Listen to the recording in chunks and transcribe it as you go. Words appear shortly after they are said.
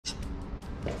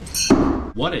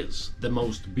What is the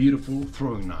most beautiful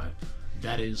throwing knife?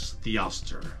 That is the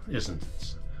Osetr, isn't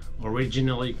it?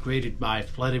 Originally created by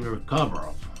Vladimir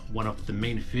Kovrov, one of the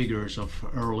main figures of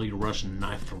early Russian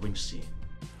knife throwing scene.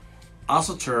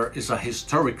 Osetr is a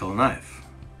historical knife.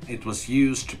 It was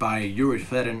used by Yuri,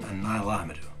 Fedin and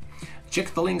Ahmadu.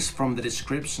 Check the links from the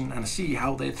description and see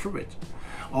how they threw it.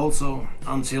 Also,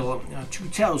 until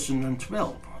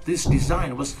 2012, this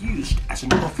design was used as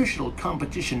an official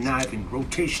competition knife in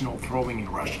rotational throwing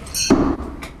in Russia.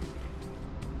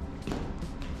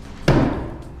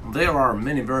 There are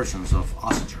many versions of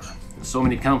Osetr. So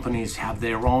many companies have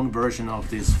their own version of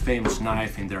this famous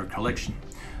knife in their collection.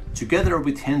 Together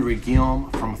with Henry Guillaume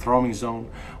from Throwingzone,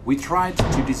 we tried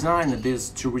to design this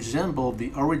to resemble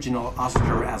the original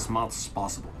Osetr as much as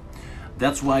possible.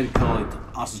 That's why we call it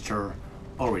Osetr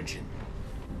Origin.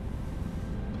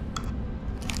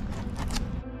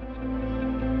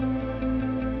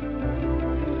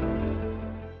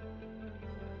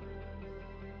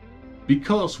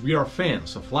 Because we are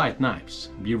fans of light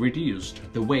knives, we reduced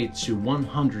the weight to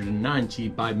 190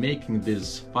 by making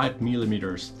this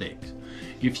 5mm thick.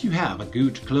 If you have a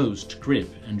good closed grip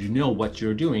and you know what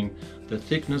you're doing, the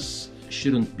thickness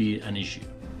shouldn't be an issue.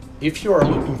 If you are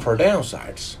looking for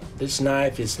downsides, this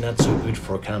knife is not so good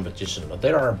for competition, but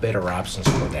there are better options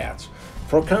for that.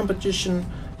 For competition,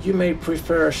 you may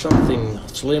prefer something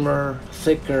slimmer,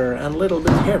 thicker and a little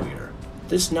bit heavier.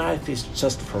 This knife is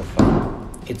just for fun.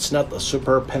 It's not a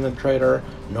super penetrator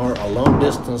nor a long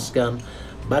distance gun,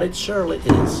 but it surely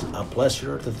is a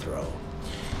pleasure to throw.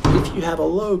 If you have a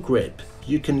low grip,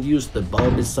 you can use the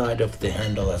bulby side of the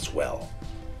handle as well.